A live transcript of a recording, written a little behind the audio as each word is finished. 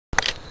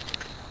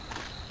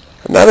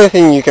Another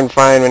thing you can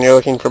find when you're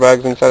looking for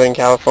bugs in Southern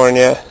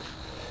California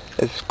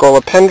is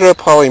Scolopendra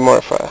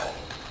polymorpha,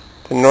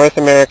 the North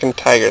American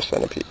tiger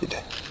centipede.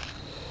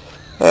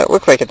 It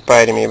looks like it's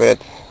biting me,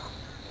 but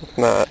it's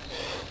not.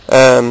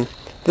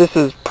 This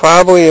is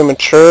probably a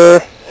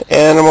mature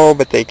animal,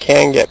 but they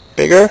can get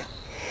bigger.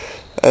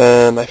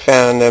 I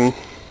found them.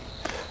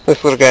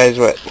 This little guy is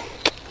what,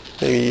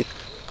 maybe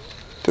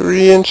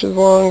 3 inches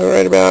long,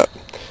 right about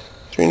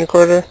 3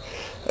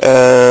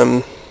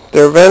 1/4.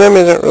 Their venom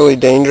isn't really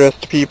dangerous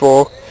to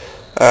people.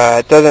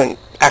 It doesn't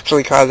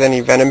actually cause any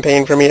venom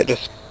pain for me. It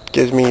just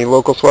gives me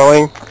local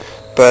swelling.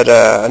 But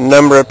a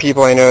number of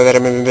people I know that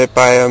have been bit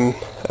by them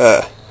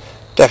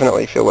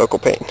definitely feel local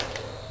pain.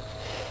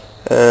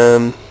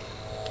 So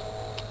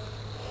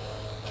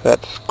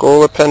that's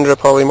Scolopendra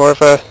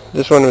polymorpha.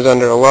 This one was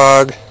under a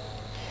log.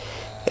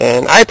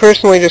 And I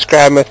personally just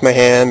grabbed them with my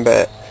hand,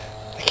 but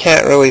I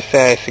can't really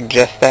say I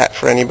suggest that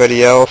for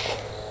anybody else.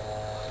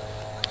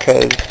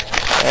 Because,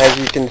 as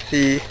you can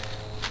see,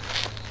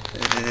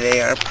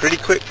 they are pretty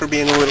quick for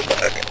being a little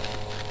bug.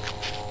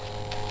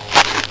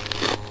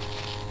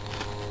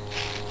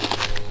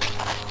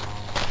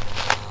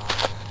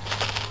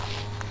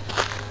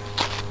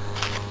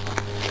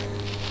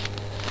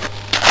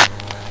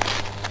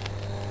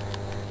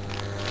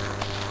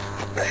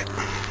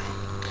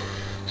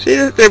 See,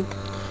 they're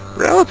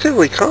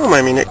relatively calm.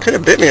 I mean, it could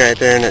have bit me right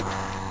there, and it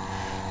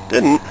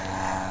didn't.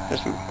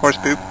 There's some horse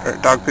poop, or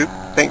dog poop.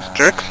 Thanks,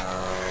 jerks.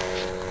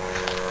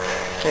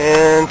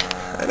 And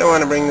I don't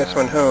want to bring this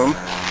one home.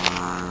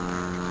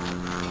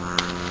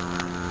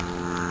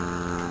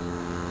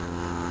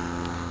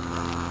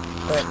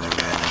 But they're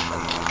kind of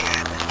fun to look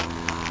at.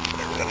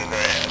 They're running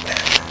around.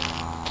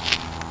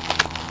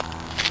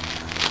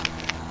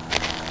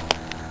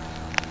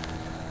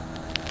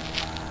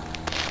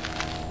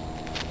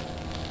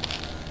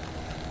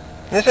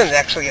 This one's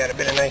actually got a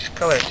bit of nice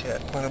color to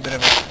it. A little bit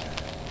of an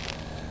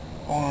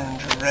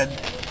orange or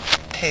red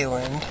tail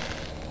end.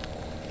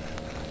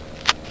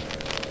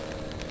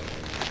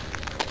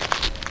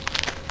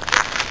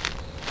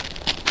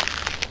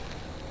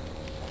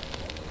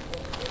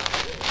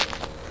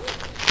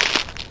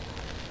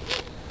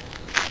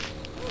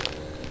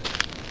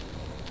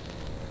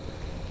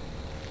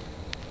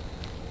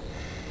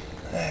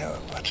 I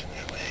love watching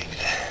their legs.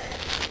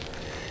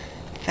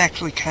 It's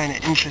actually kind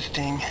of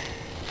interesting.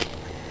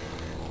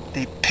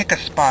 They pick a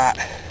spot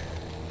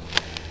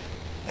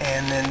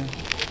and then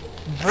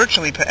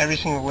virtually put every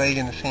single leg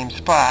in the same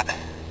spot.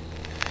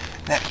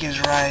 That gives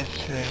rise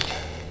to those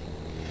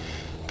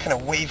kind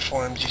of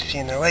waveforms you see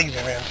in their legs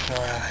every once in a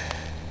while.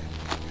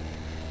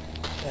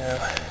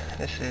 So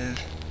this is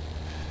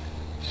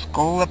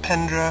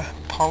Scolopendra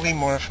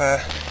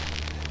polymorpha,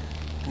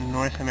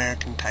 North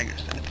American tiger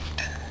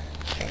centipede.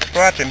 Thanks for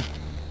watching.